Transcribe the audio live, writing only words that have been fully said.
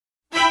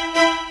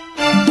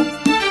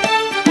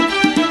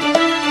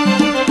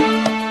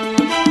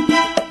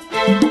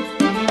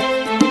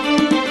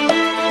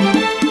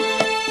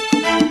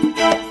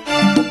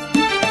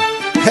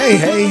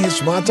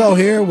Host Montel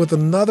here with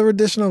another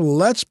edition of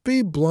Let's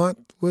Be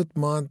Blunt with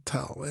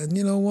Montel. And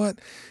you know what?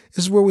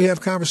 This is where we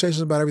have conversations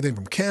about everything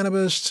from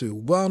cannabis to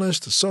wellness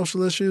to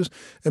social issues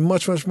and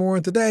much, much more.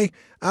 And today,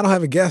 I don't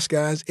have a guest,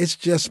 guys. It's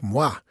just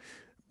moi.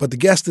 But the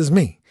guest is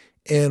me.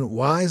 And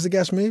why is the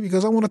guest me?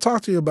 Because I want to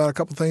talk to you about a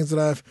couple things that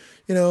I've,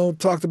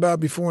 talked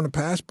about before in the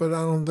past, but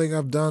I don't think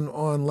I've done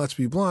on Let's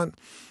Be Blunt.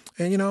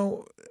 And,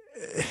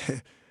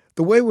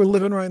 the way we're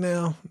living right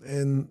now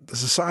and the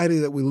society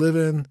that we live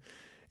in,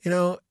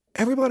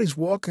 everybody's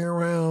walking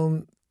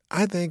around,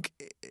 I think,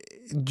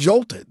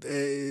 jolted,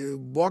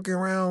 walking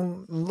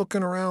around,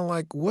 looking around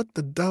like, what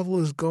the devil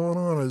is going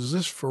on? Is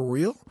this for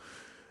real?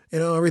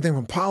 Everything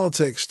from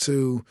politics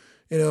to,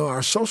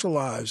 our social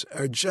lives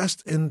are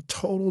just in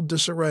total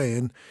disarray.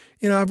 And,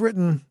 I've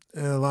written,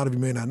 and a lot of you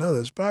may not know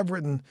this, but I've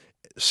written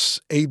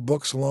 8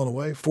 books along the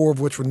way, 4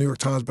 of which were New York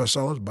Times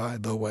bestsellers, by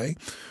the way.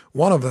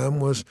 One of them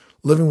was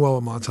Living Well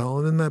with Montel.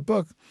 And in that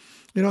book,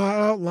 I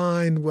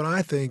outlined what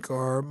I think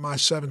are my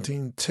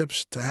 17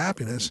 tips to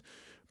happiness,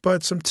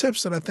 but some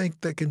tips that I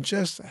think that can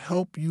just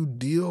help you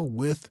deal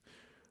with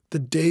the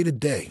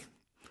day-to-day,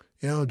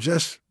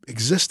 just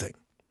existing.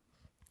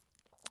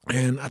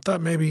 And I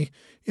thought maybe,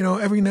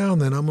 every now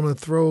and then I'm going to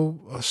throw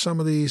some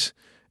of these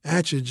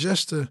at you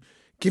just to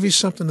give you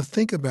something to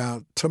think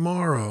about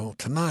tomorrow,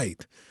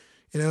 tonight.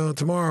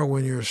 Tomorrow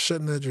when you're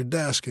sitting at your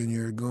desk and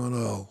you're going,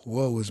 oh,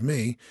 woe is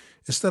me,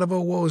 instead of,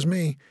 oh, woe is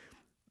me,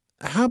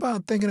 how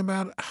about thinking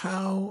about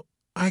how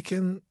I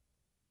can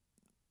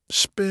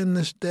spin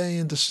this day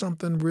into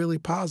something really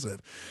positive?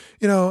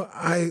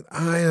 I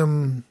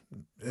am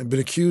been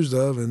accused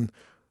of, and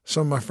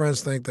some of my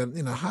friends think that,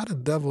 how the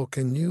devil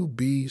can you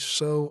be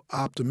so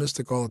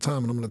optimistic all the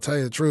time? And I'm going to tell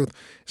you the truth.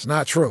 It's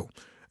not true.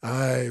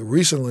 I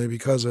recently,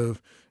 because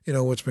of,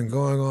 what's been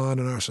going on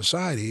in our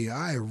society,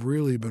 I have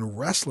really been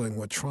wrestling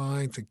with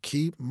trying to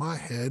keep my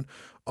head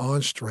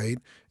on straight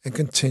and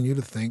continue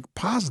to think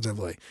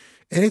positively.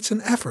 And it's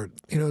an effort,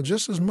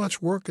 just as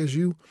much work as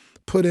you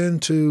put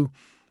into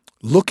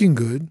looking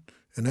good,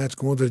 and that's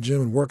going to the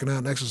gym and working out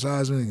and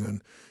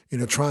exercising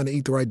and, trying to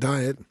eat the right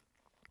diet.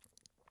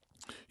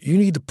 You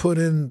need to put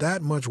in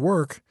that much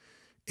work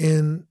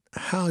in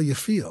how you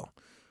feel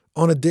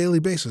on a daily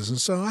basis. And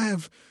so I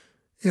have,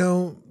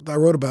 I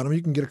wrote about them.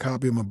 You can get a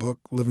copy of my book,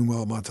 Living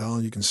Well with Montel,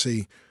 and you can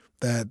see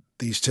that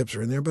these tips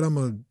are in there, but I'm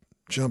going to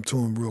jump to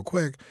them real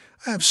quick.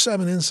 I have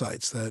 7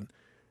 insights that,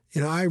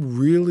 I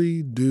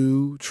really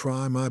do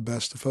try my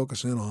best to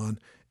focus in on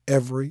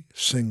every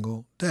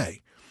single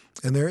day.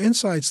 And they're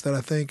insights that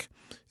I think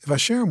if I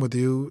share them with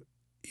you,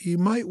 you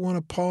might want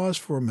to pause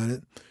for a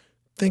minute,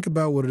 think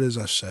about what it is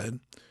I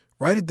said,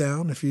 write it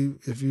down if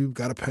you've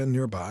got a pen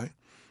nearby,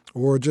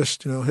 or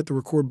just, hit the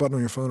record button on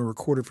your phone and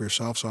record it for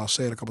yourself. So I'll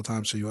say it a couple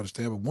times so you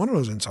understand. But one of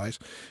those insights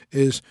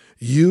is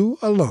you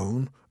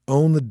alone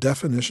own the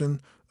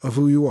definition of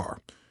who you are.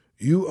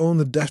 You own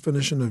the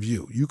definition of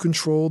you. You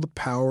control the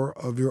power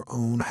of your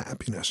own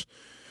happiness.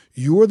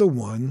 You are the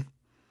one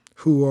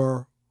who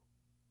are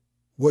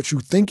what you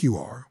think you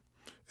are,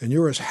 and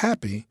you're as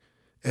happy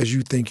as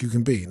you think you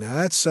can be. Now,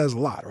 that says a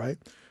lot, right?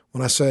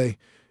 When I say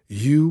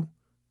you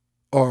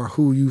are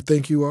who you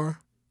think you are,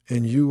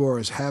 and you are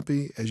as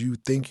happy as you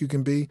think you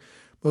can be,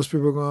 most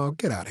people are going, oh,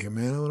 get out of here,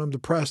 man. When I'm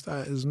depressed,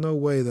 there's no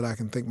way that I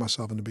can think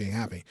myself into being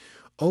happy.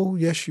 Oh,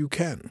 yes, you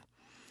can.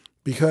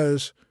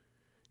 Because,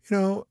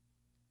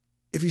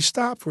 if you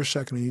stop for a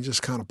second and you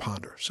just kind of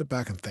ponder, sit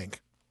back and think.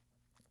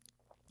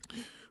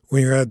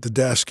 When you're at the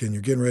desk and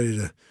you're getting ready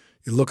to,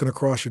 you're looking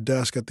across your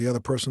desk at the other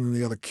person in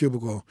the other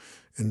cubicle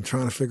and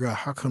trying to figure out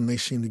how come they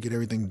seem to get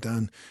everything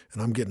done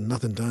and I'm getting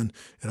nothing done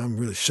and I'm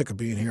really sick of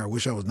being here. I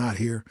wish I was not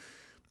here.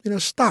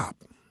 Stop.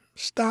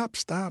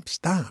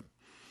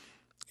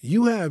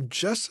 You have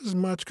just as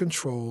much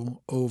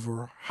control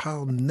over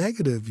how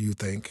negative you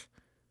think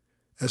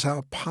as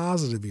how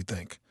positive you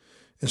think.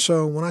 And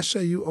so when I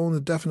say you own the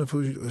definition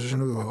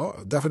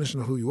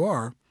of who you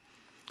are,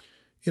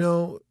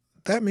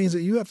 that means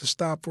that you have to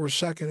stop for a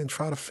second and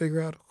try to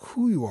figure out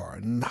who you are.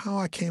 And how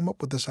I came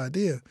up with this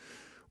idea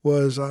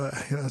was,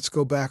 let's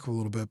go back a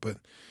little bit, but,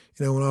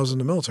 when I was in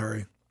the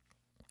military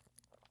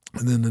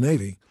and then the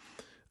Navy,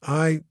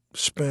 I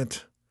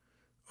spent,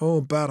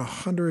 about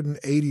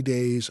 180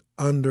 days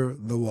under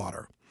the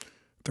water,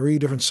 3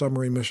 different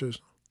submarine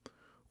missions.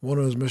 One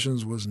of those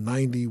missions was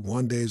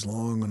 91 days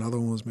long. Another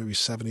one was maybe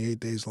 78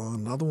 days long.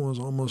 Another one was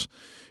almost,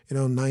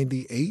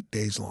 98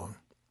 days long.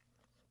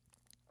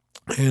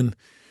 And,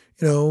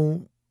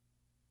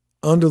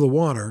 under the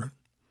water,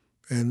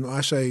 and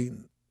I say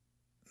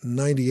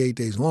 98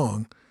 days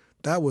long,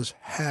 that was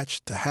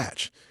hatch to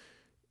hatch.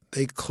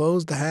 They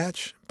closed the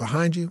hatch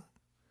behind you,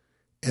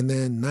 and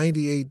then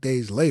 98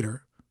 days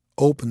later,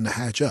 opened the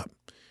hatch up.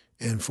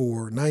 And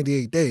for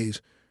 98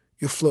 days,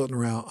 you're floating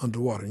around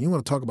underwater. And you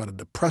want to talk about a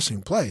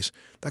depressing place.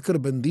 That could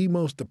have been the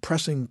most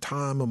depressing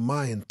time of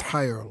my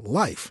entire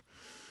life.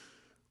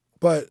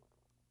 But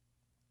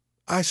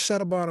I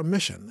set about a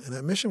mission, and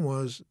that mission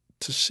was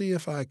to see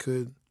if I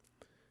could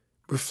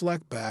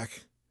reflect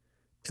back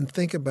and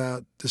think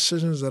about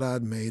decisions that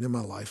I'd made in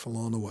my life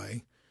along the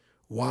way,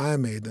 why I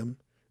made them,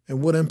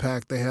 and what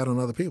impact they had on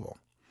other people.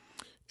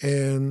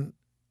 And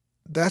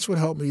that's what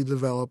helped me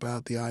develop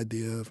out the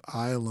idea of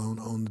I alone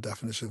own the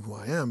definition of who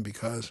I am,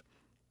 because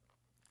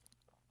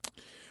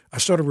I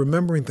started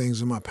remembering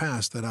things in my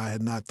past that I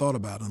had not thought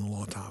about in a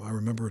long time. I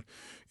remembered,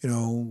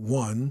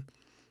 one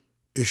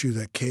issue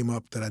that came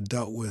up that I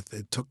dealt with.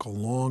 It took a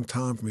long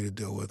time for me to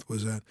deal with.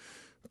 Was that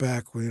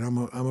back when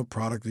I'm a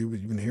product, you've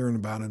been hearing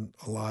about it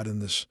a lot in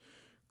this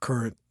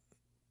current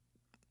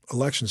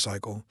election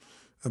cycle,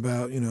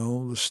 about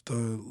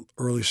the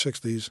early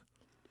 '60s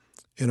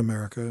in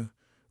America,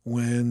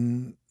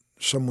 when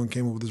someone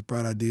came up with this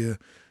bright idea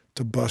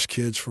to bus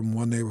kids from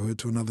one neighborhood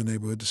to another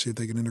neighborhood to see if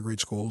they could integrate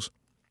schools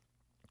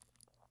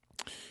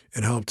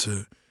and help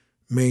to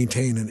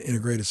maintain an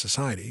integrated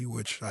society,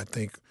 which I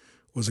think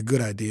was a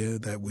good idea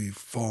that we've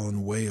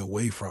fallen way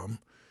away from,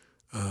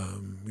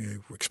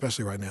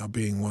 especially right now,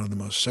 being one of the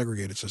most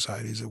segregated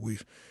societies that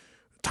we've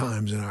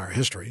times in our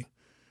history.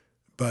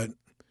 But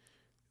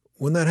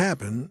when that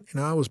happened,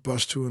 I was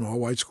bused to an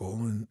all-white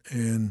school,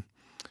 and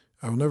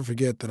I will never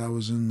forget that I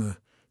was in the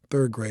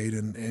third grade,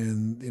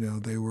 and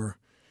they were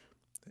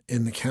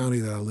in the county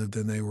that I lived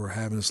in. They were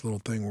having this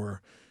little thing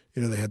where,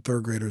 they had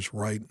third graders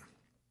write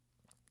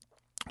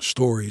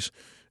stories,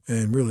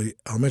 and really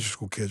elementary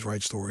school kids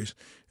write stories,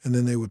 and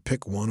then they would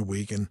pick one a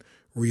week and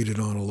read it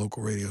on a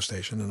local radio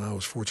station. And I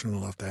was fortunate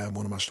enough to have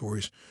one of my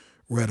stories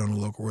read on a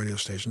local radio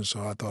station,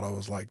 so I thought I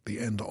was like the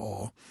end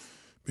all,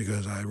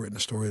 because I had written a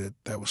story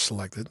that was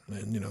selected,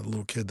 and the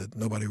little kid that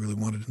nobody really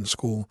wanted in the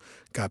school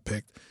got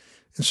picked.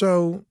 And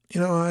so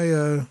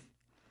I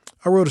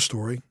wrote a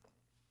story,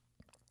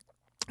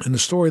 and the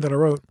story that I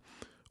wrote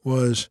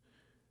was,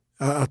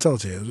 I'll tell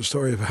it to you. It was a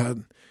story about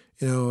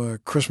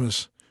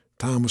Christmas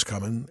time was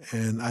coming,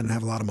 and I didn't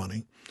have a lot of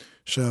money,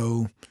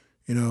 so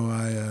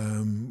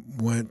I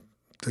went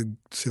to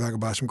see if I could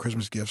buy some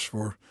Christmas gifts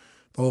for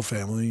the whole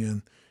family,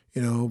 and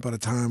by the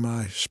time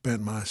I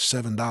spent my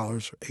 $7 or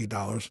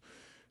 $8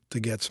 to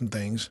get some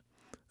things,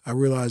 I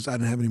realized I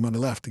didn't have any money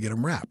left to get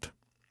them wrapped.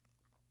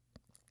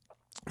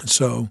 And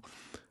so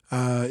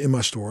in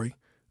my story,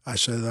 I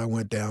said that I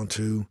went down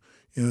to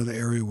the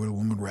area where the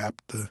woman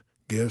wrapped the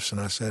gifts,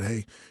 and I said,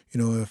 hey,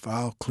 if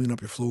I'll clean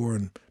up your floor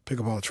and pick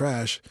up all the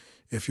trash,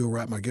 if you'll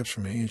wrap my gifts for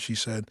me. And she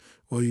said,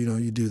 well,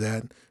 you do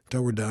that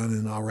until we're done,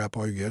 and I'll wrap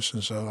all your gifts.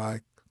 And so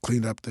I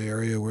cleaned up the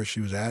area where she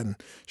was at, and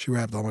she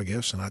wrapped all my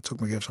gifts, and I took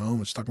my gifts home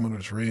and stuck them under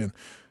the tree, and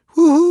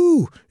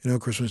woohoo!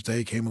 Christmas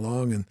Day came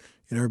along, and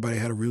everybody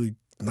had a really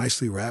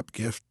nicely wrapped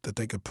gift that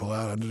they could pull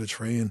out under the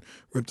tree and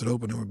ripped it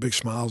open. There were big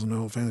smiles on the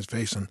whole family's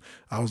face, and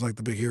I was like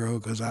the big hero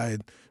because I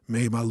had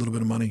made my little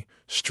bit of money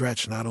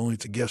stretch not only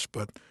to gifts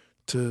but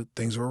to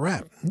things that were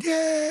wrapped.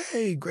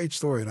 Yay! Great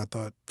story. And I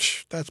thought,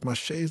 that's my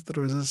chaise de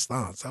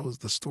resistance. That was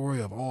the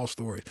story of all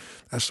stories.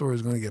 That story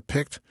is going to get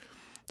picked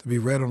to be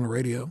read on the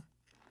radio.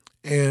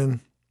 And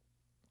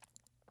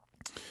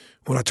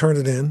when I turned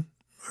it in,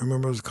 I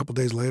remember it was a couple of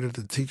days later,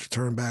 the teacher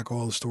turned back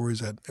all the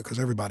stories because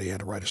everybody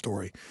had to write a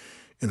story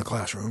in the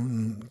classroom,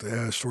 and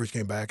the stories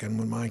came back, and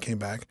when mine came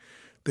back,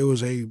 there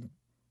was a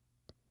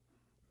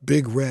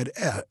big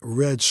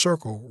red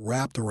circle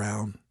wrapped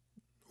around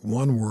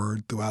one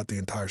word throughout the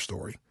entire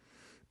story.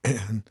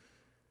 And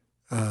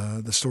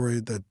the story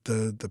that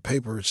the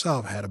paper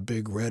itself had a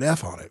big red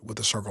F on it with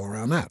a circle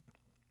around that.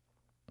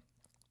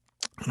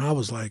 And I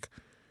was like,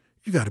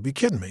 you got to be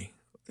kidding me.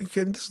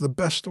 This is the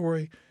best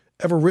story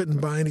ever written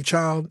by any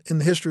child in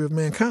the history of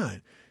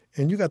mankind.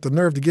 And you got the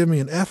nerve to give me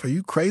an F? Are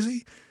you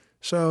crazy?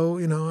 So,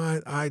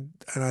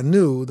 I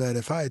knew that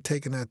if I had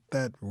taken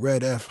that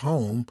red F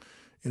home,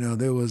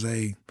 there was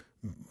a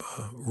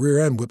rear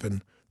end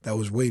whipping that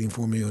was waiting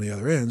for me on the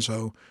other end.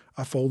 So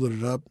I folded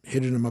it up,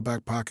 hid it in my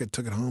back pocket,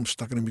 took it home,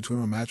 stuck it in between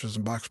my mattress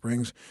and box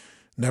springs,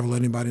 never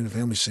let anybody in the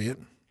family see it.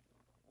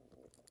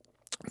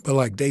 But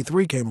like day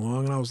 3 came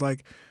along, and I was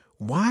like,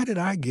 why did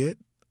I get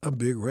a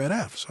big red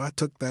F? So I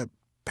took that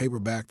paper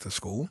back to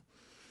school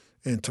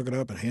and took it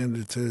up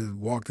and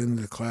walked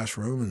into the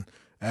classroom, and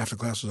after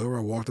class was over,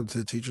 I walked up to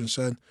the teacher and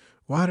said,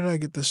 why did I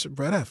get this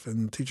red F?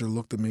 And the teacher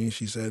looked at me and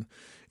she said,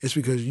 it's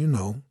because you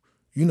know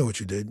what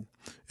you did.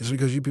 It's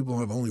because you people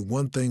have only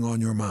one thing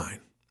on your mind,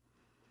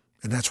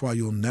 and that's why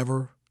you'll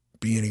never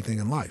be anything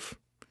in life.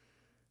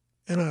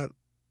 And I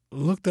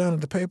looked down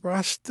at the paper.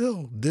 I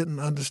still didn't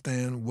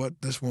understand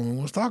what this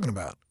woman was talking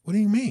about. What do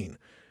you mean?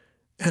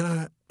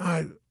 And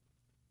I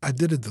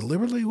did it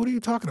deliberately. What are you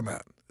talking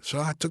about? So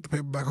I took the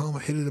paper back home, I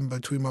hid it in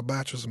between my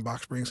mattress and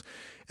box springs,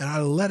 and I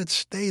let it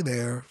stay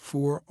there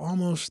for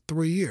almost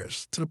 3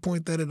 years, to the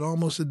point that it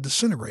almost had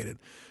disintegrated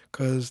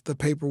because the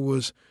paper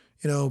was,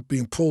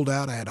 being pulled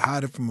out. I had to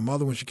hide it from my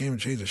mother when she came and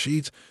changed the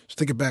sheets,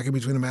 stick it back in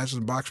between the mattress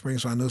and box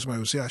springs so I knew somebody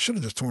would see it. I should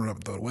have just torn it up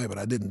and thrown it away, but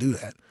I didn't do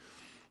that.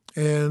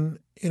 And,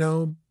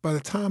 by the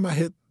time I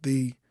hit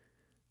the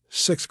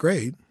 6th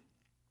grade,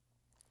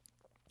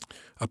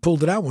 I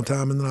pulled it out one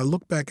time, and then I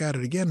looked back at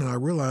it again, and I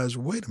realized,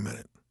 wait a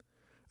minute.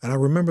 And I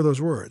remember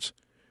those words.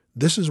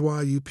 This is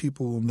why you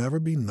people will never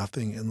be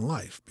nothing in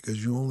life,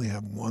 because you only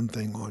have one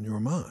thing on your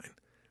mind.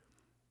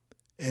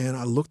 And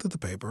I looked at the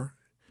paper,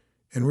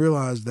 and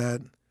realized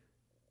that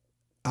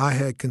I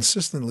had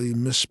consistently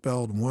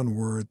misspelled one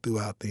word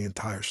throughout the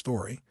entire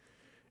story.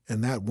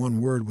 And that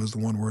one word was the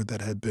one word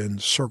that had been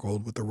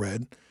circled with the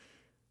red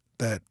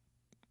that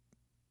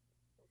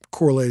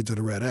correlated to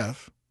the red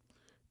F.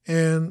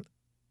 And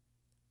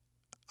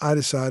I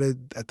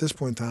decided at this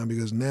point in time,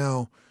 because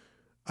now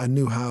I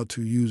knew how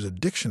to use a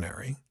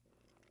dictionary,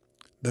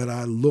 that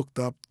I looked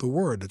up the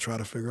word to try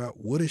to figure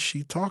out what is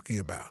she talking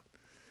about,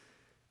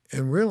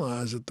 and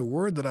realized that the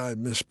word that I had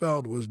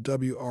misspelled was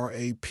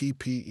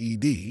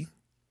WRAPPED.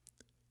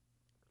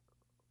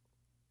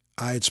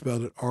 I had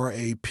spelled it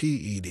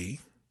RAPED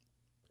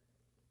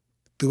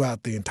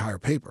throughout the entire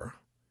paper.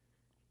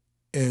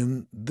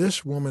 And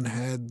this woman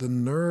had the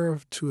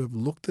nerve to have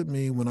looked at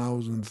me when I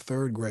was in the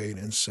third grade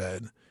and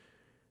said,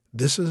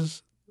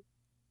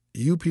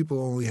 you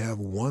people only have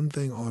one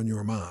thing on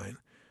your mind.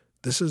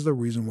 This is the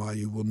reason why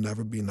you will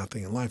never be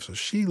nothing in life. So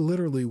she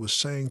literally was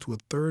saying to a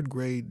third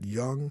grade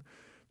young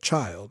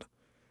child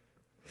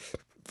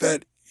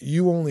that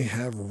you only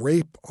have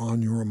rape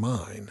on your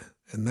mind,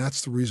 and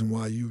that's the reason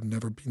why you'll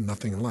never be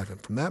nothing in life.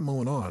 And from that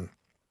moment on,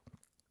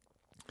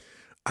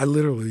 I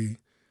literally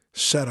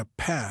set a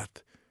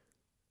path,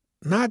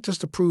 not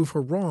just to prove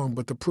her wrong,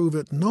 but to prove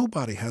that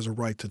nobody has a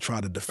right to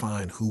try to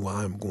define who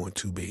I'm going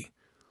to be.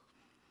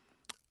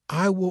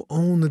 I will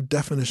own the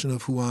definition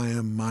of who I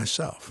am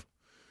myself.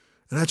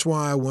 And that's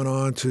why I went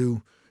on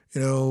to,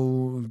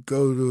 go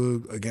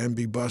to, again,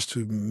 be bused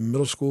to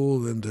middle school,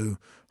 then to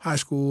high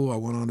school. I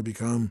went on to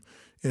become,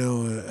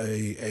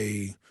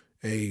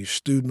 a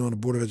student on the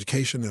Board of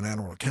Education in Anne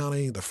Arundel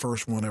County, the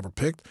first one ever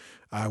picked.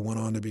 I went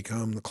on to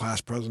become the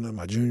class president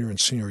my junior and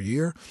senior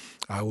year.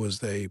 I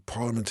was a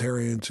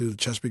parliamentarian to the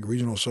Chesapeake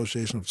Regional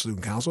Association of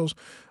Student Councils.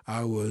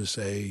 I was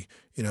a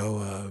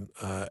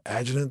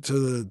adjutant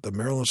to the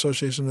Maryland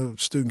Association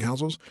of Student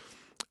Councils.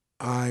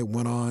 I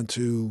went on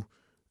to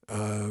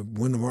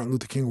win the Martin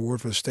Luther King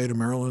Award for the state of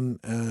Maryland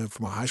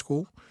for my high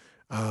school.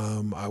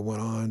 I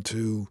went on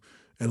to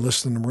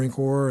enlist in the Marine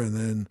Corps and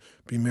then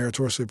be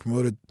meritoriously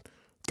promoted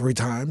 3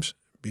 times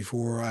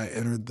before I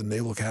entered the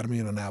Naval Academy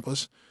in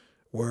Annapolis,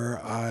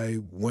 where I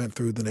went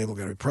through the Naval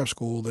Academy Prep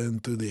School, then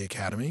through the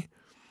Academy,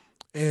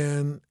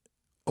 and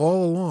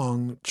all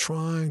along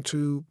trying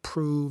to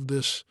prove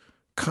this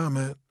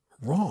comment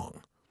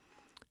wrong.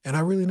 And I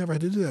really never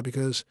had to do that,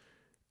 because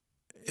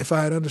if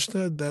I had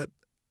understood that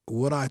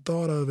what I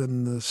thought of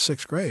in the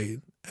 6th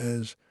grade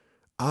as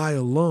I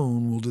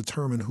alone will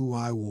determine who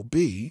I will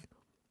be,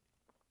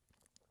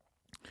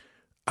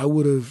 I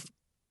would have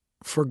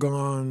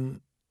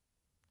forgone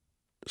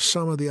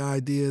some of the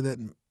idea that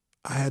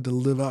I had to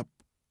live up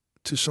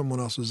to someone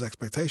else's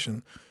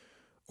expectation,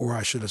 or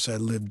I should have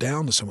said live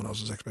down to someone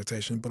else's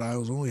expectation, but I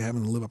was only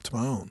having to live up to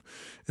my own.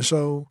 And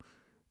so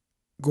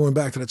going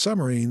back to that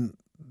submarine,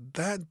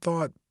 that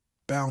thought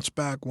bounced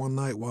back one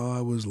night while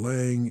I was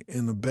laying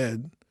in a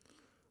bed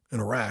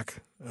in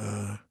Iraq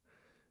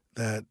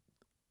that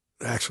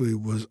actually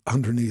was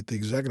underneath the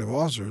executive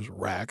officer's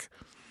rack,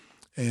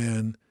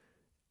 and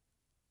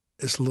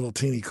it's a little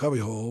teeny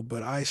cubbyhole,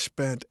 but I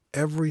spent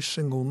every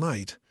single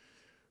night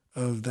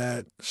of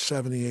that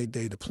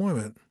 78-day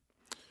deployment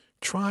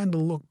trying to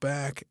look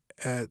back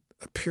at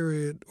a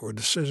period or a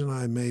decision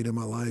I made in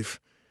my life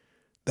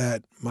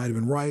that might have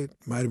been right,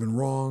 might have been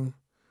wrong,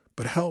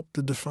 but helped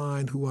to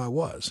define who I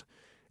was.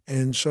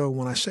 And so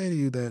when I say to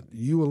you that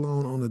you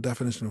alone own the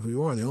definition of who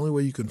you are, the only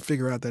way you can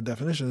figure out that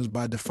definition is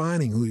by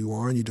defining who you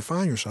are, and you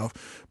define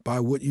yourself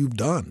by what you've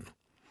done.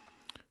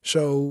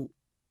 So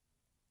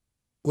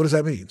what does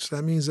that mean? So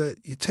that means that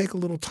you take a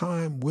little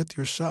time with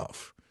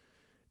yourself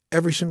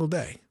every single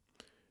day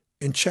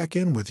and check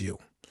in with you.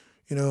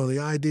 The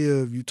idea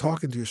of you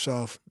talking to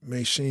yourself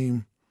may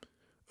seem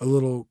a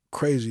little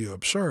crazy or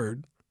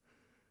absurd,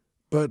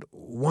 but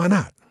why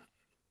not?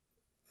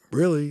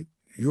 Really,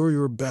 you're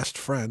your best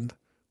friend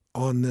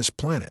on this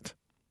planet.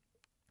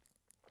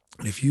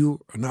 And if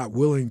you are not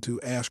willing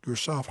to ask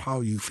yourself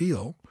how you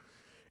feel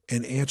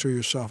and answer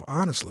yourself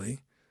honestly,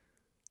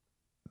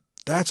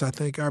 that's, I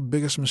think, our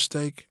biggest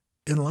mistake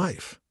in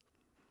life.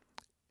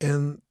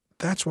 And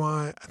that's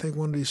why I think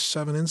one of these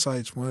 7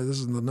 insights, this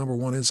is the number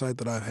 1 insight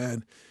that I've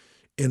had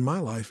in my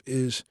life,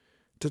 is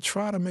to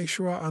try to make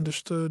sure I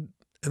understood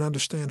and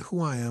understand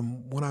who I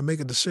am. When I make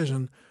a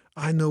decision,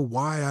 I know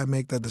why I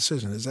make that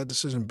decision. Is that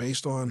decision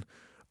based on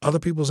other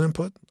people's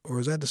input, or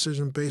is that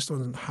decision based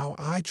on how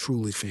I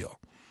truly feel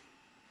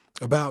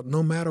about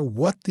no matter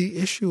what the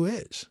issue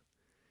is?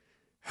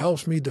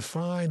 Helps me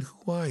define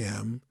who I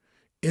am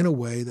in a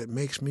way that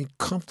makes me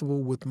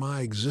comfortable with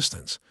my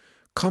existence,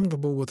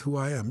 comfortable with who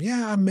I am.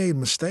 Yeah, I made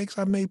mistakes.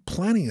 I made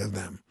plenty of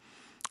them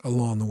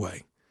along the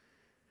way.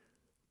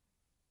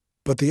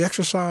 But the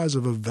exercise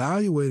of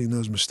evaluating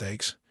those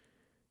mistakes,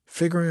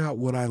 figuring out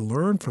what I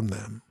learned from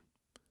them,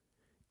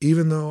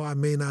 even though I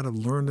may not have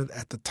learned it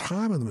at the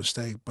time of the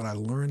mistake, but I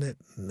learned it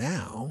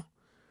now,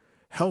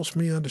 helps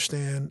me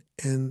understand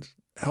and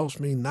helps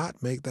me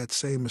not make that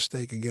same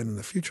mistake again in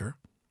the future,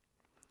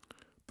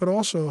 but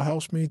also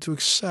helps me to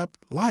accept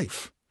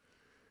life.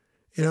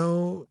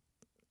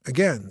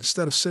 Again,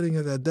 instead of sitting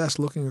at that desk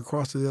looking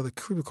across to the other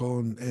cubicle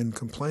and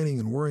complaining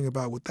and worrying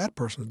about what that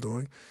person is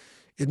doing,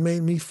 it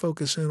made me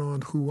focus in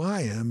on who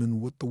I am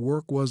and what the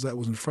work was that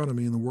was in front of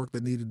me and the work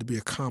that needed to be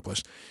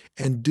accomplished,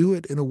 and do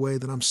it in a way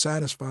that I'm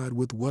satisfied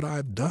with what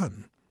I've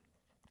done.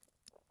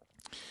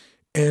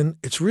 And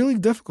it's really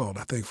difficult,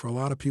 I think, for a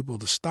lot of people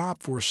to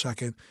stop for a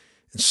second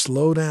and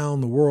slow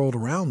down the world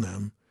around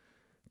them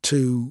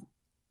to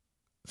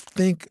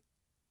think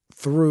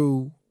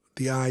through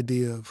the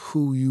idea of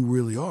who you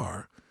really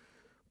are.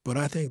 But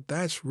I think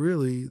that's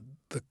really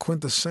the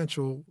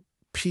quintessential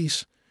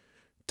piece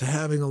to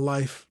having a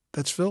life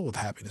that's filled with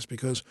happiness,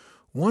 because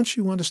once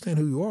you understand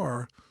who you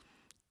are,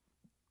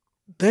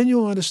 then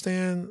you'll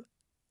understand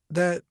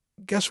that,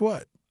 guess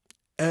what?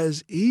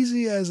 As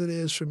easy as it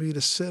is for me to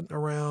sit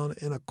around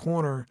in a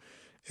corner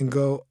and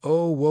go,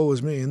 oh, woe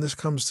is me, and this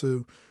comes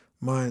to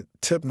my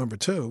tip number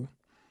 2,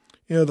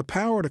 the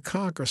power to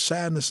conquer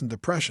sadness and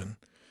depression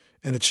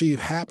and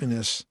achieve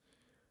happiness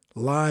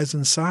lies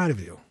inside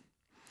of you.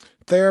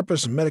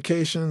 Therapists and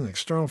medication and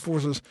external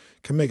forces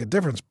can make a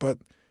difference, but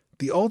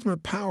the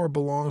ultimate power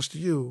belongs to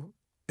you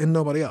and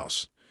nobody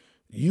else.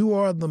 You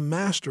are the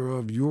master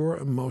of your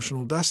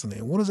emotional destiny.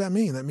 And what does that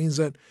mean? That means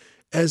that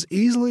as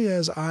easily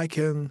as I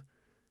can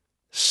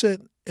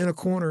sit in a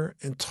corner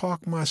and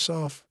talk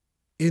myself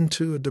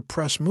into a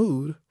depressed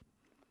mood,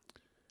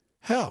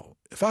 hell,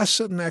 if I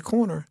sit in that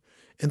corner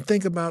and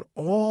think about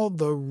all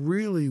the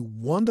really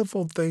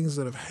wonderful things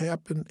that have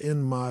happened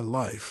in my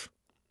life,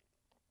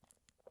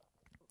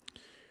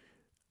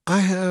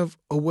 I have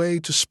a way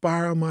to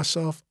spiral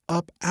myself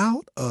up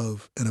out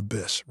of an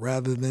abyss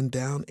rather than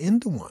down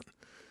into one.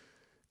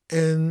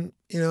 And,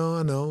 I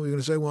know you're going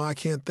to say, well, I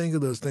can't think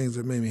of those things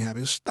that made me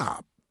happy.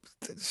 Stop.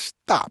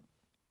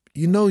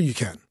 You know you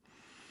can.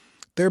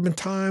 There have been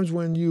times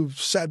when you've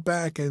sat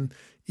back and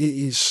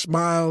you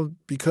smiled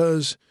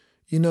because,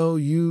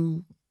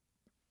 you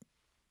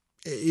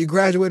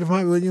graduated from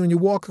high school, and you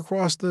walk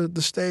across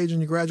the stage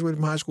and you graduated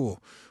from high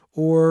school.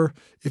 Or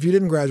if you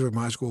didn't graduate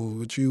from high school,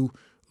 but you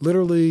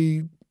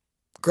literally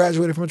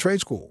graduated from a trade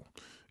school.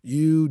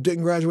 You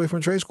didn't graduate from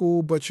a trade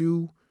school, but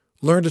you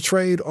learned a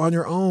trade on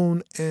your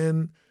own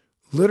and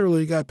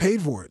literally got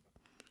paid for it.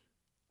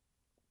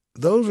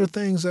 Those are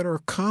things that are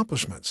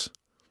accomplishments.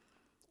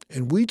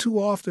 And we too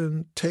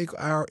often take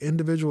our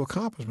individual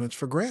accomplishments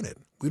for granted.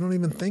 We don't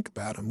even think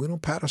about them. We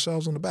don't pat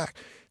ourselves on the back.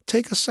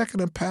 Take a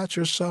second and pat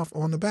yourself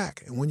on the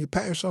back. And when you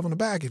pat yourself on the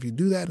back, if you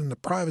do that in the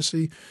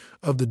privacy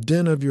of the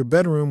den of your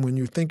bedroom when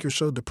you think you're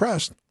so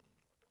depressed,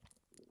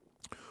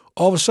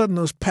 all of a sudden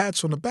those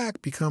pats on the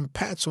back become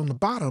pats on the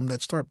bottom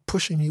that start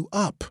pushing you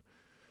up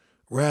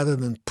rather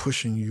than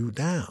pushing you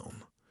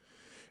down.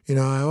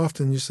 I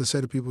often used to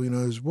say to people,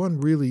 there's one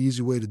really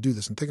easy way to do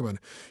this, and think about it.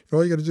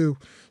 All you got to do,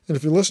 and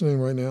if you're listening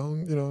right now,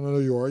 and I know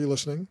you're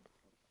listening,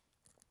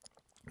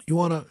 you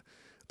want to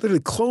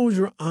literally close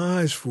your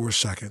eyes for a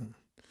second.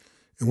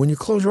 And when you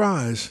close your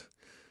eyes,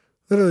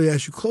 literally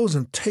as you close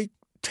them, take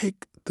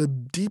the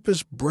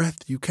deepest breath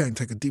you can.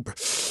 Take a deep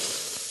breath.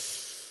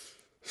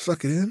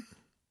 Suck it in.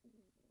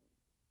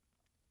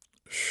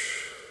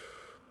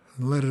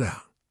 And let it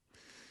out.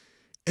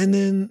 And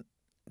then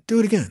do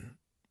it again.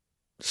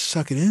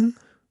 Suck it in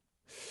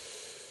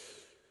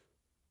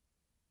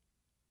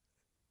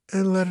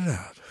and let it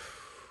out.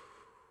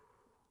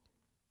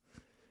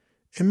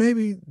 And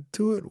maybe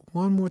do it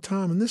one more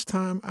time. And this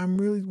time, I'm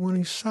really, when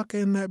you suck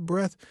in that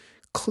breath,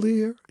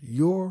 clear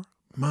your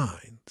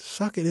mind.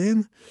 Suck it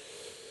in.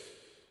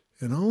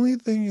 And the only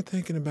thing you're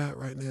thinking about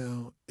right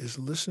now is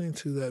listening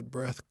to that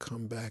breath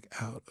come back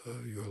out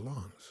of your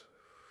lungs.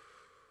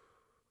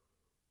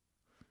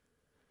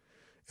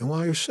 And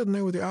while you're sitting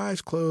there with your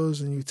eyes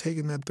closed and you're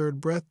taking that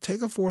third breath,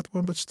 take a fourth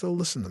one, but still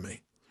listen to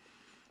me.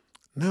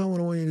 Now what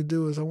I want you to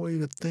do is I want you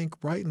to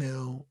think right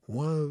now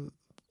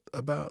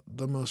about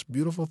the most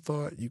beautiful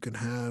thought you can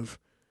have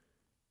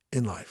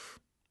in life.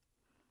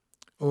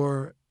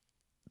 Or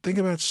think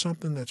about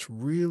something that's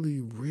really,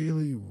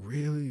 really,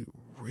 really,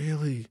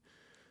 really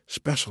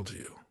special to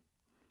you.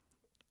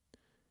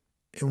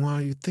 And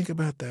while you think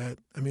about that,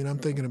 I'm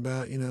thinking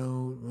about,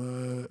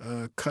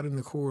 cutting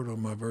the cord on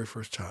my very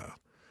first child.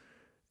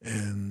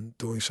 And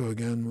doing so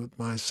again with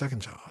my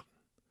second child.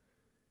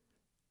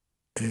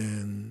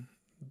 And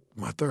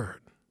my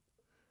third.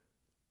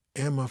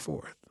 And my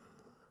fourth.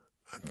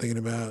 I'm thinking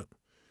about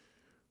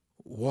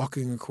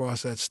walking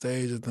across that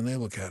stage at the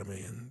Naval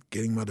Academy and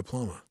getting my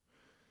diploma.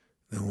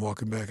 Then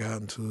walking back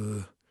out into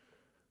the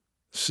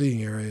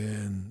seating area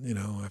and,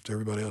 after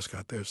everybody else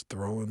got there, it's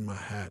throwing my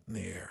hat in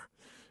the air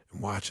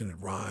and watching it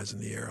rise in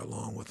the air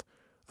along with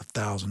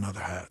 1,000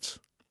 other hats.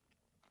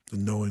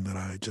 And knowing that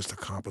I just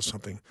accomplished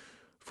something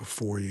for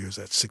 4 years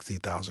that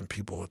 60,000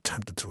 people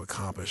attempted to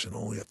accomplish, and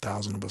only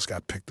 1,000 of us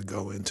got picked to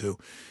go into,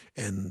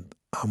 and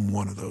I'm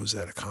one of those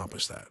that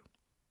accomplished that.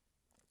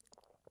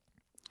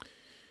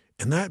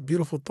 And that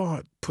beautiful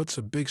thought puts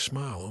a big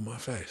smile on my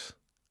face.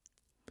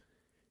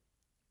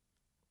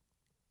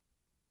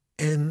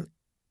 And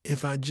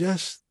if I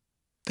just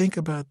think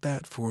about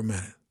that for a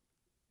minute,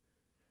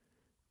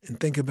 and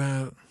think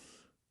about,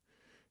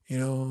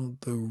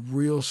 the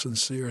real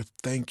sincere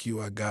thank you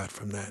I got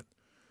from that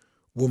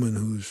woman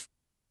whose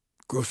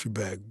grocery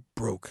bag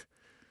broke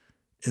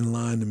in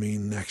line to me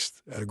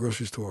next at a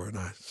grocery store, and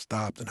I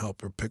stopped and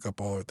helped her pick up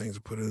all her things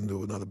and put it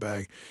into another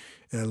bag.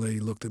 And that lady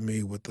looked at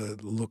me with the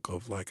look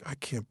of like, I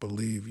can't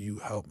believe you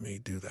helped me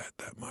do that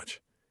much.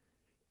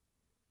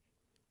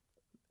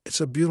 It's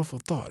a beautiful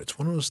thought. It's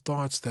one of those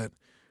thoughts that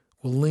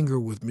will linger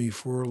with me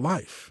for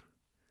life.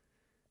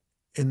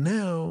 And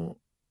now,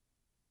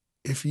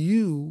 if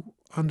you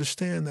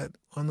understand that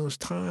on those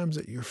times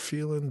that you're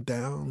feeling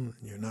down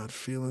and you're not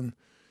feeling,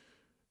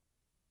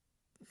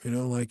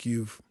 like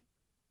you've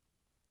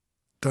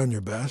done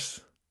your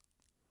best,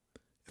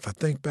 if I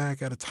think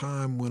back at a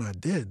time when I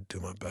did do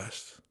my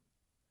best,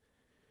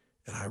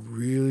 and I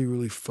really,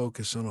 really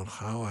focus in on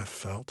how I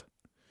felt,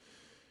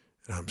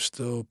 and I'm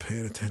still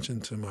paying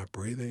attention to my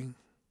breathing,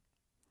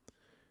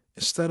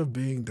 instead of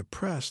being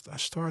depressed, I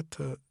start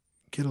to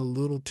get a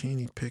little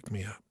teeny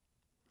pick-me-up.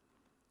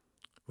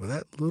 Well,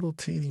 that little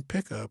teeny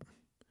pickup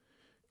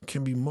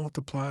can be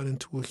multiplied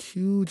into a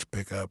huge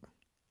pickup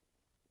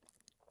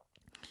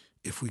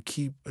if we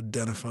keep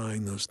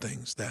identifying those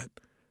things that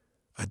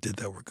I did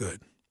that were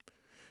good.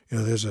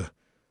 There's a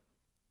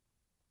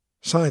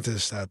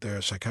scientist out there,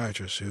 a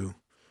psychiatrist, her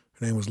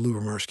name was Lou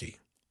Romersky,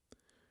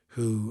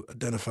 who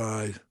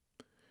identified,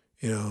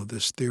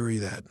 this theory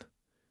that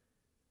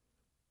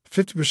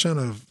 50%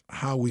 of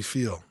how we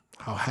feel,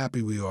 how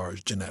happy we are,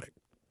 is genetic.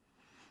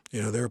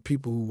 There are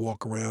people who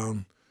walk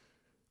around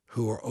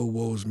who are, oh,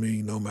 woe's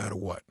me, no matter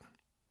what.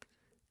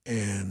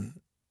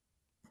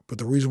 But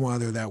the reason why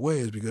they're that way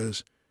is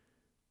because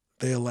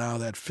they allow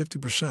that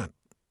 50%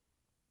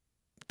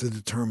 to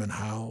determine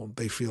how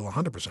they feel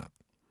 100%.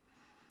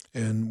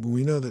 And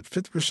we know that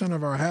 50%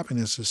 of our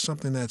happiness is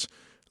something that's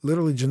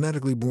literally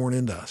genetically born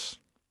into us.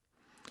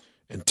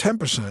 And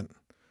 10%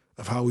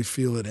 of how we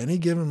feel at any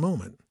given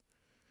moment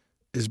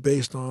is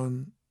based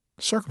on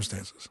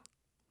circumstances,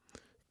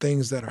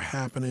 things that are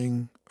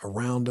happening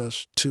around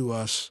us, to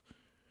us,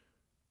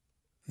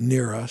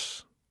 near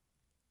us.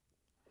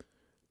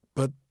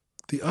 But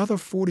the other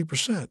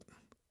 40%,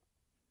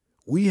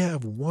 we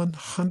have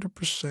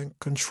 100%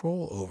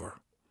 control over.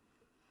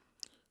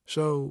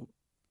 So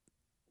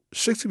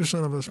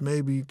 60% of us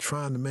may be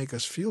trying to make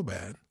us feel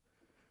bad,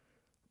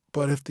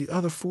 but if the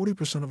other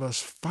 40% of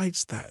us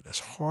fights that as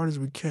hard as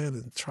we can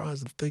and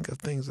tries to think of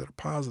things that are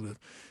positive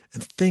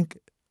and think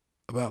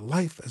about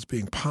life as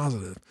being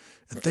positive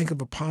and think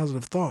of a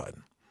positive thought,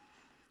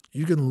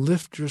 you can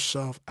lift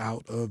yourself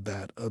out of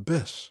that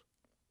abyss.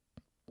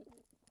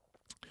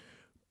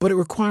 But it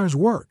requires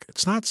work.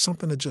 It's not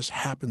something that just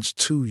happens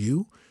to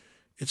you.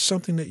 It's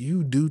something that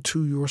you do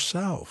to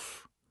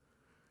yourself.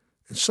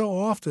 And so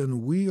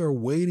often we are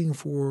waiting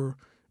for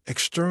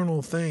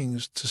external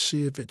things to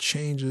see if it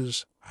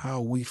changes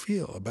how we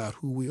feel about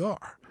who we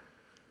are,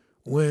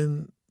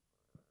 when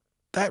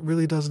that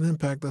really doesn't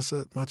impact us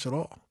that much at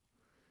all.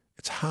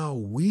 It's how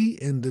we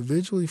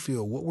individually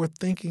feel, what we're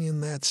thinking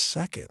in that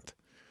second.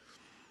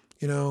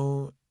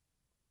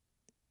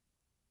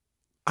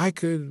 I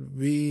could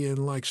be,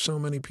 and like so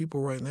many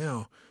people right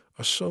now,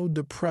 are so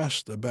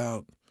depressed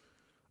about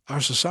our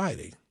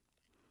society.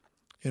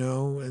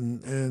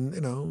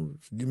 And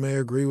you may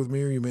agree with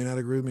me or you may not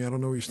agree with me. I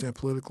don't know where you stand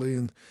politically,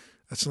 and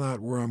that's not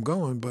where I'm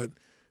going. But,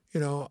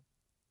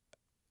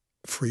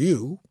 for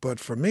you, but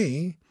for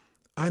me,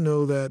 I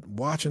know that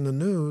watching the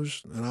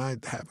news, and I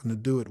happen to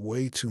do it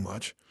way too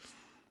much,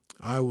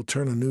 I will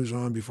turn the news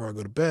on before I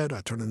go to bed.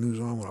 I turn the news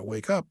on when I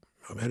wake up.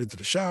 I'm headed to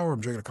the shower.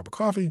 I'm drinking a cup of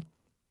coffee.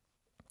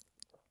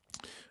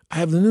 I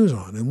have the news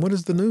on. And what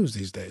is the news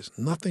these days?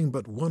 Nothing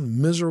but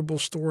one miserable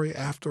story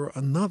after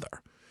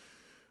another.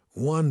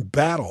 One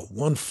battle,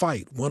 one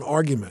fight, one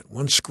argument,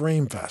 one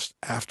scream fest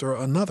after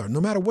another, no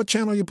matter what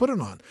channel you put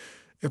it on.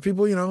 If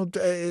people,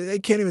 they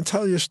can't even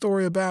tell you a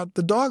story about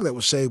the dog that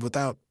was saved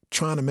without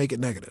trying to make it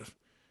negative.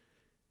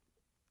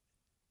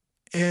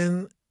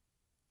 And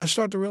I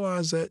start to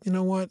realize that,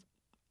 what?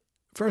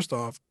 First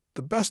off,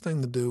 the best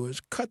thing to do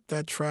is cut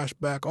that trash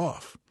back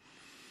off.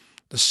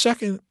 The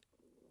second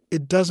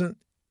it doesn't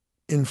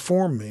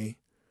inform me,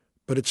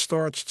 but it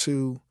starts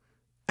to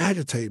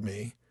agitate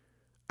me,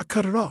 I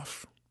cut it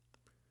off.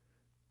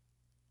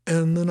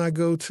 And then I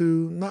go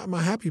to not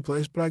my happy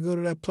place, but I go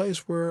to that place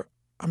where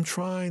I'm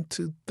trying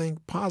to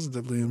think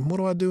positively. And what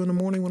do I do in the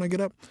morning when I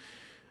get up?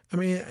 I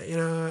mean,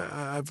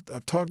 I've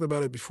talked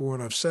about it before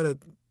and I've said it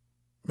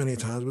many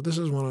times, but this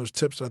is one of those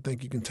tips I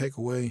think you can take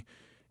away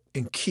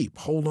and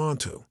hold on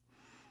to.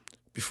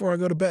 Before I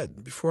go to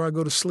bed, before I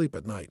go to sleep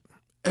at night,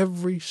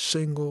 every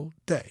single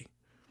day,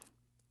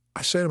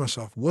 I say to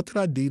myself, what did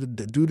I do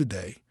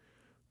today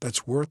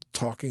that's worth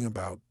talking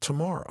about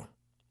tomorrow?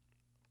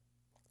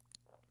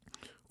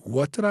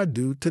 What did I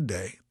do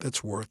today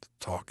that's worth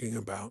talking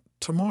about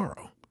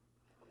tomorrow?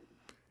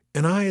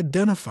 And I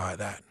identify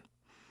that.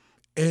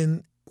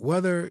 And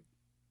whether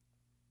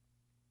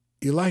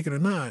you like it or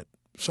not,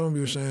 some of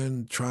you are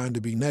saying, trying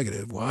to be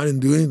negative. Well, I didn't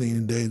do anything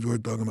today that's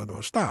worth talking about.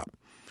 No, stop.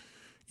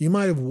 You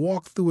might have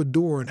walked through a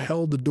door and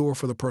held the door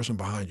for the person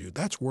behind you.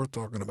 That's worth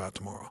talking about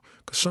tomorrow,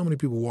 because so many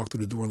people walk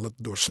through the door and let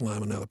the door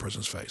slam in the other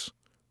person's face.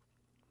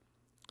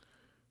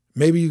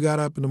 Maybe you got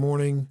up in the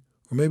morning,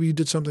 or maybe you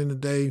did something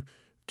today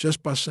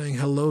just by saying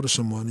hello to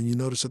someone and you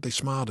notice that they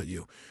smiled at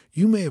you.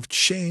 You may have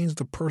changed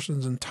the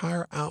person's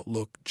entire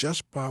outlook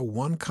just by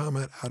one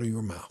comment out of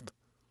your mouth.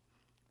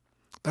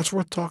 That's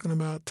worth talking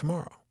about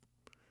tomorrow.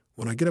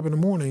 When I get up in the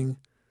morning,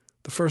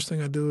 the first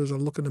thing I do is I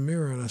look in the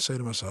mirror and I say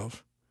to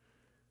myself,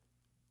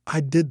 I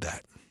did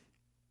that.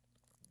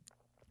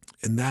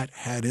 And that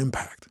had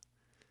impact.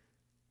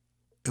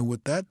 And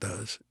what that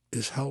does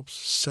is helps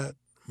set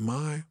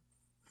my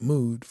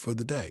mood for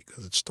the day,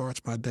 because it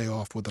starts my day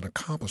off with an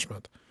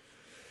accomplishment.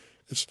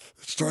 It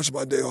starts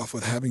my day off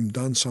with having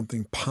done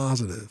something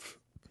positive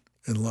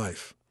in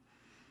life.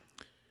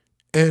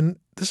 And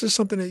this is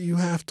something that you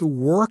have to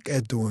work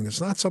at doing. It's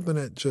not something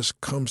that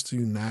just comes to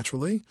you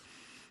naturally.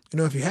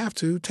 If you have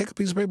to, take a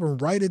piece of paper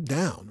and write it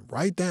down.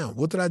 Write down,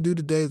 what did I do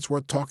today that's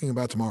worth talking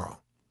about tomorrow?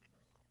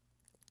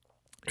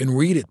 And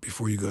read it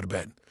before you go to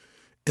bed.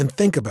 And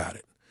think about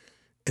it.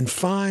 And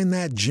find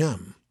that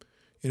gem.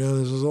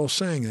 There's this old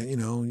saying that,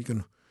 you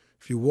can,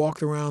 if you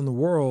walked around the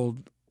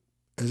world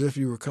as if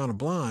you were kind of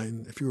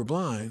blind, if you were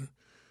blind,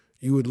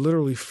 you would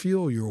literally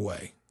feel your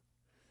way.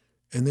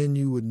 And then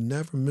you would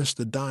never miss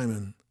the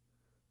diamond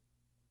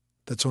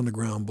that's on the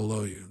ground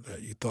below you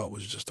that you thought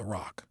was just a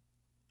rock.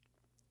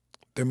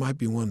 There might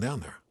be one down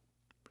there.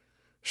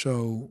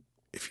 So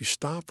if you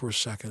stop for a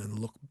second and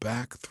look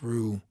back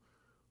through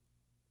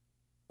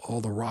all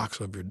the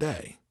rocks of your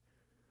day,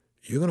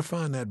 you're going to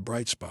find that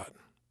bright spot.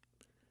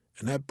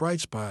 And that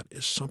bright spot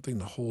is something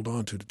to hold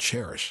on to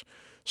cherish,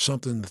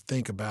 something to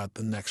think about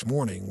the next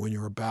morning when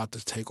you're about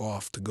to take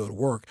off to go to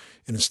work.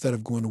 And instead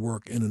of going to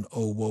work in an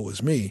 "oh, woe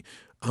is me,"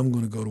 I'm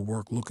going to go to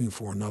work looking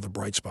for another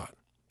bright spot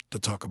to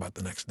talk about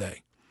the next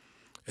day.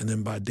 And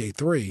then by day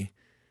 3,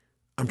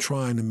 I'm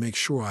trying to make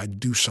sure I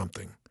do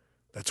something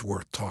that's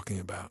worth talking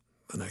about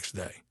the next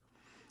day.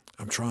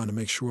 I'm trying to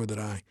make sure that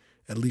I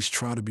at least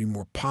try to be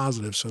more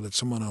positive so that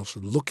someone else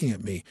looking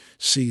at me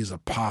sees a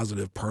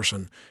positive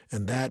person.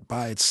 And that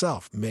by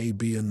itself may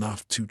be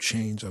enough to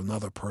change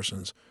another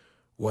person's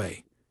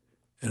way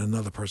and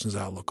another person's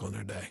outlook on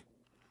their day.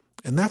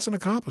 And that's an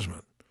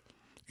accomplishment,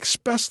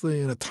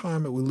 especially in a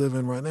time that we live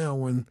in right now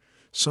when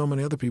so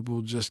many other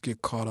people just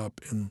get caught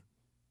up in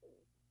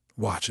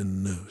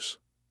watching the news.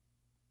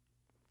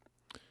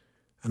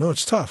 I know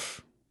it's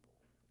tough,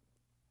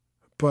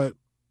 but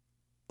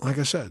like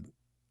I said,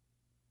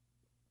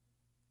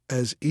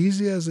 as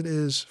easy as it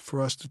is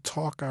for us to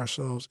talk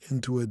ourselves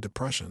into a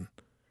depression,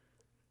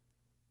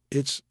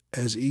 it's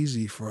as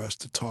easy for us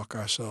to talk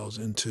ourselves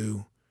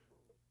into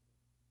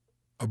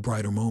a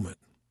brighter moment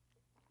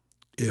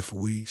if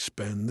we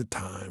spend the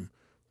time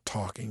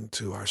talking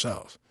to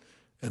ourselves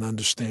and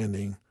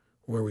understanding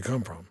where we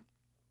come from.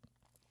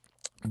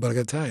 But I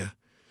got to tell you,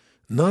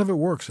 none of it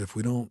works if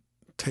we don't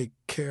take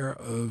care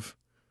of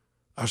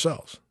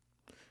ourselves.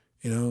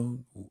 The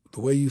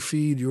way you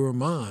feed your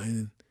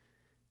mind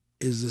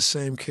is the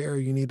same care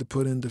you need to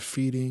put into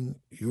feeding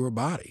your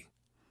body.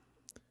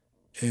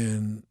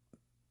 And,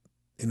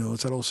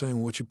 it's that old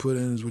saying, what you put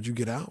in is what you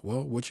get out.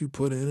 Well, what you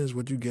put in is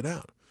what you get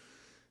out.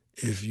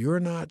 If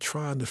you're not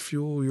trying to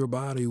fuel your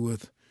body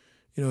with,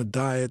 a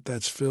diet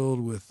that's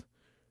filled with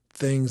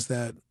things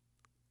that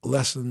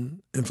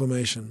lessen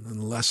inflammation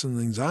and lessen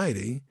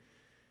anxiety,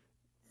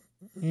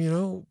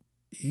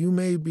 you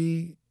may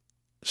be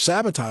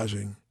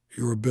sabotaging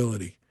your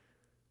ability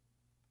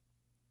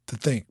to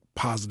think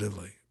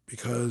positively.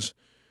 Because,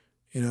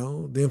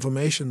 the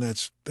inflammation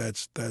that's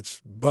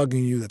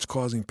bugging you, that's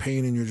causing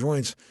pain in your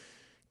joints,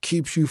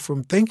 keeps you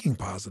from thinking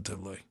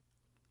positively.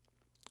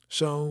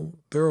 So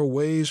there are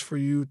ways for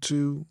you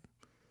to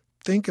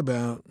think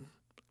about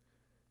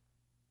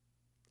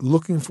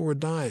looking for a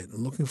diet,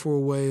 looking for a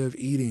way of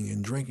eating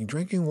and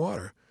drinking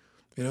water.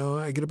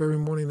 I get up every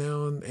morning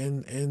now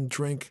and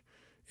drink,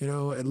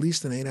 at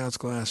least an 8-ounce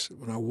glass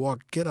when I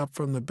get up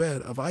from the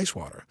bed of ice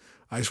water.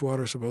 Ice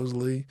water,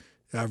 supposedly,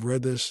 I've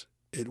read this,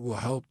 it will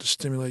help to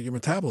stimulate your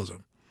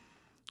metabolism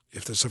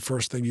if that's the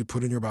first thing you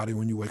put in your body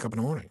when you wake up in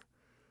the morning.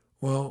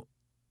 Well,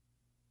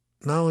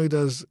 not only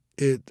does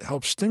it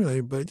help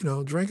stimulate, but,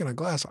 drinking a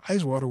glass of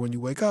ice water when you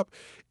wake up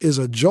is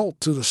a jolt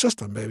to the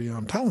system, baby.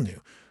 I'm telling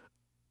you,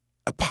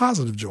 a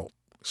positive jolt,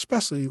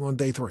 especially on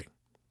day 3.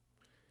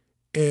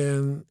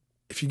 And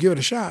if you give it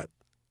a shot,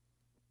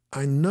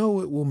 I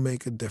know it will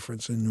make a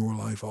difference in your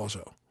life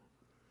also.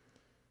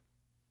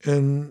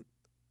 And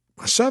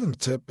my 7th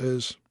tip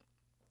is,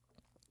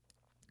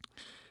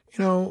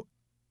 it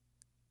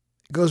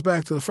goes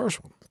back to the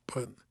first one,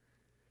 but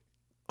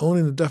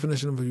owning the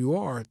definition of who you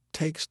are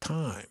takes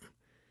time.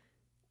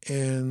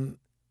 And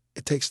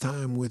it takes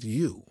time with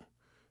you.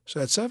 So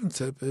that 7th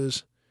tip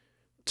is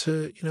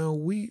to,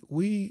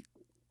 we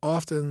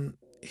often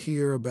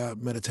hear about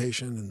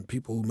meditation and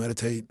people who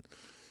meditate,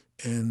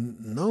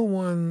 and no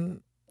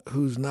one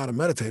who's not a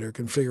meditator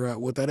can figure out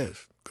what that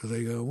is. Because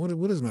they go,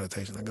 what is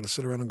meditation? I got to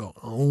sit around and go,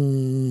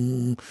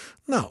 oh,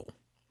 no.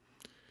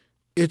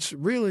 It's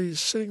really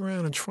sitting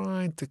around and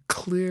trying to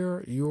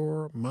clear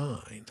your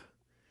mind.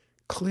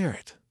 Clear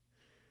it.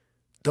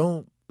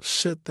 Don't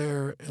sit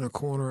there in a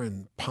corner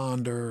and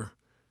ponder,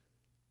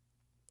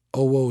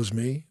 oh, woe is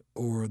me,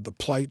 or the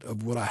plight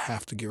of what I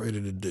have to get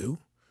ready to do.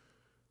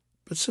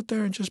 But sit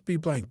there and just be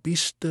blank. Be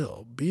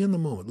still. Be in the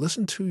moment.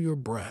 Listen to your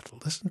breath.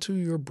 Listen to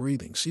your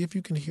breathing. See if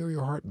you can hear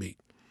your heartbeat.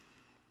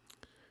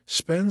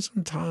 Spend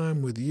some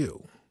time with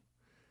you.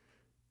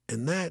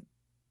 In that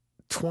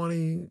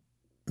 20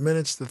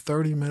 minutes to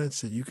 30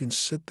 minutes that you can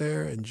sit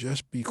there and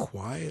just be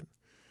quiet,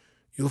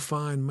 you'll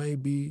find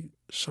maybe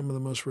some of the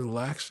most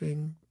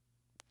relaxing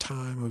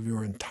time of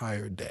your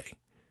entire day.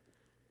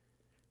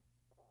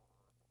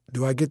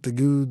 Do I get to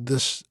do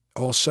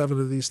all 7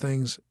 of these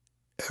things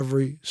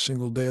every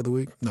single day of the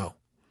week? No.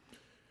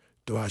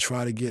 Do I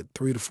try to get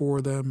 3 to 4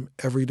 of them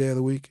every day of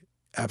the week?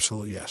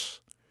 Absolutely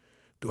yes.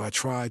 Do I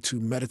try to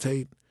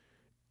meditate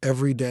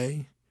every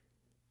day?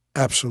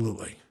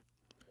 Absolutely.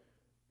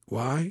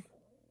 Why?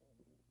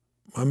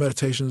 My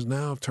meditations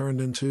now have turned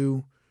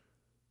into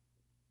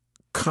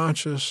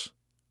conscious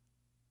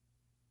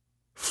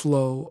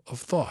flow of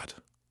thought,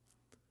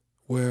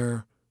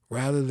 where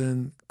rather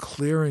than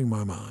clearing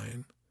my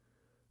mind,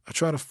 I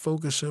try to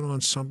focus in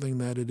on something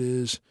that it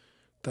is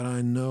that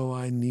I know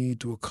I need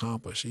to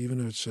accomplish, even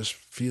if it's just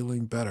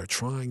feeling better,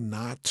 trying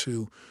not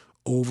to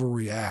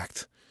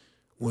overreact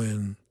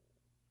when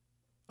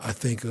I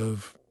think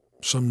of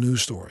some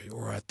news story,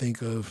 or I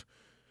think of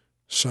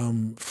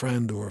some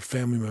friend or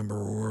family member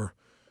or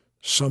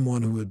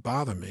someone who would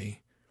bother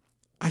me.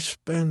 I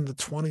spend the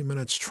 20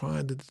 minutes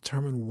trying to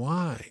determine,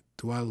 why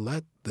do I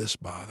let this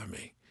bother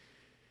me?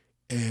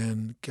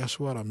 And guess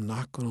what? I'm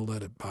not going to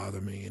let it bother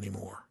me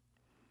anymore.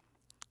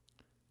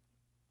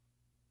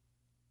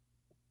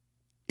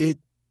 It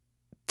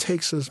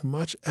takes as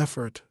much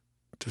effort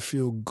to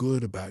feel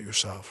good about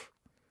yourself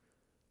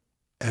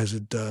as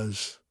it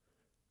does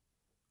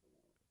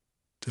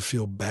to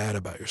feel bad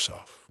about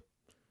yourself.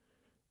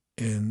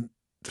 And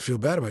to feel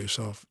bad about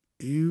yourself,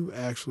 you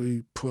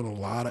actually put a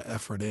lot of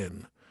effort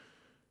in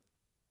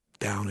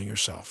downing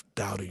yourself,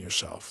 doubting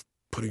yourself,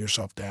 putting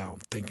yourself down,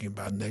 thinking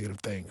about negative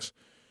things.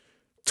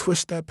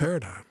 Twist that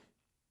paradigm.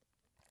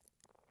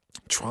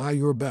 Try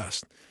your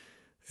best.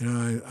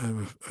 I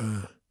have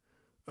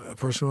a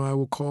person who I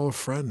will call a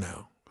friend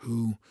now,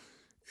 who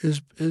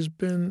has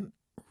been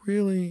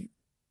really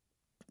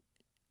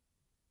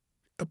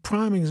a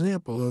prime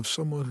example of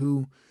someone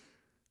who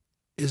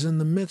is in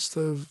the midst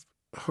of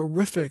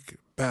horrific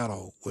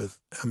battle with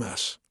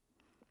MS.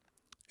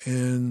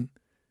 And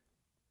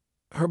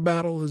her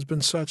battle has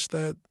been such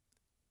that,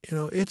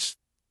 it's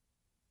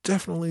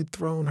definitely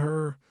thrown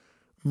her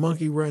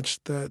monkey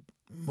wrench that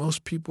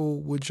most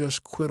people would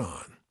just quit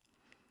on.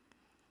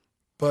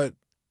 But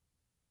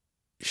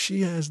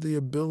she has the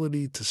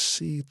ability to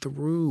see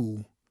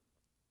through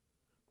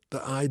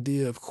the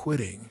idea of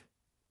quitting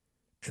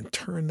and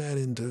turn that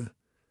into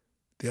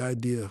the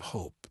idea of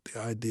hope, the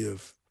idea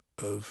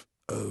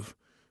of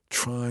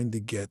trying to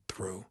get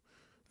through,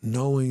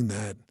 knowing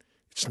that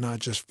it's not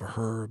just for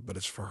her, but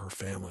it's for her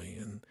family.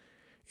 And,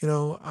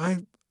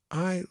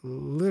 I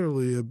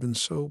literally have been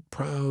so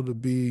proud to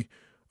be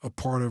a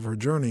part of her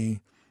journey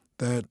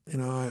that,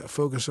 I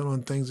focus in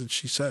on things that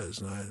she says.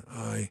 And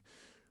I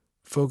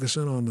focus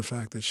in on the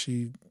fact that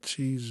she's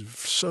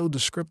so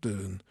descriptive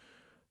in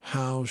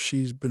how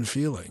she's been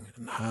feeling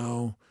and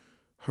how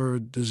her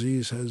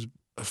disease has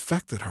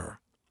affected her.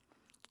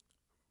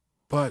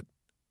 But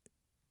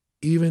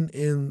even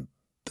in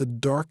the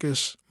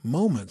darkest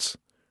moments,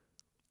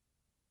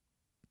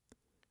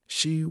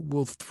 she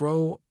will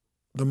throw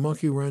the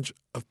monkey wrench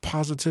of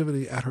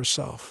positivity at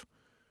herself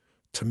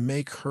to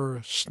make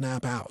her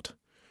snap out,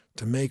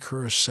 to make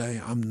her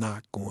say, I'm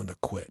not going to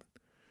quit.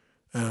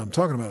 And I'm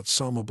talking about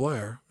Selma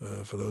Blair,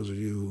 for those of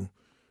you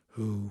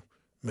who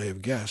may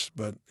have guessed,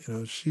 but,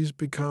 she's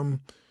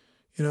become,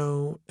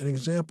 an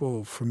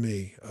example for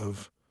me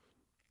of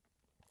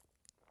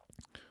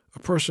a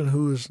person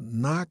who is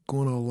not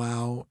going to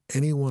allow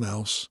anyone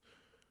else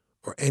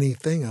or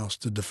anything else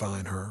to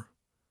define her,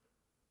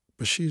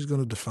 but she's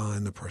going to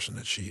define the person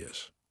that she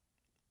is.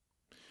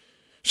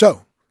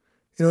 So,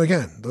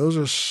 again, those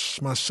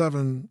are my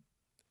 7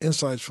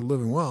 insights for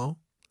living well.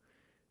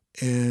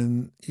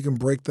 And you can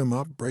break them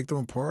up, break them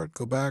apart,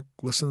 go back,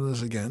 listen to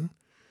this again,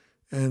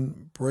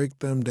 and break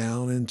them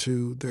down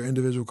into their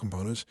individual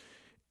components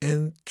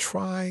and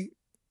try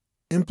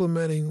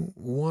implementing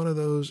one of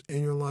those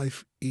in your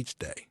life each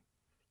day,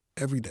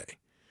 every day.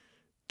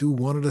 Do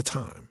one at a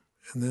time.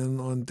 And then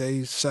on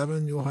day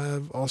 7, you'll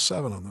have all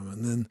 7 of them.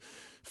 And then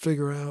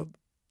figure out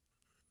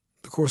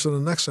the course of the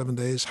next 7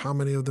 days how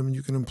many of them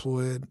you can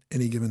employ at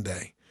any given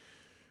day.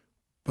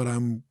 But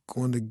I'm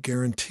going to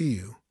guarantee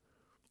you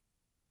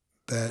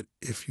that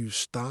if you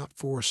stop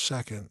for a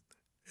second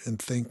and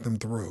think them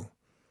through,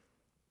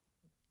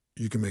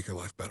 you can make your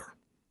life better.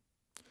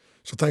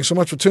 So thanks so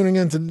much for tuning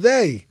in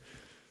today.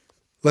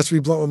 Let's be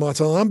blunt with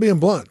Montel. I'm being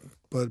blunt,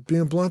 but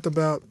being blunt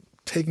about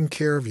taking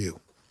care of you.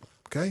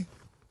 Okay?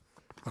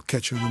 I'll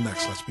catch you in the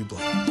next Let's Be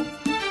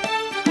Blunt.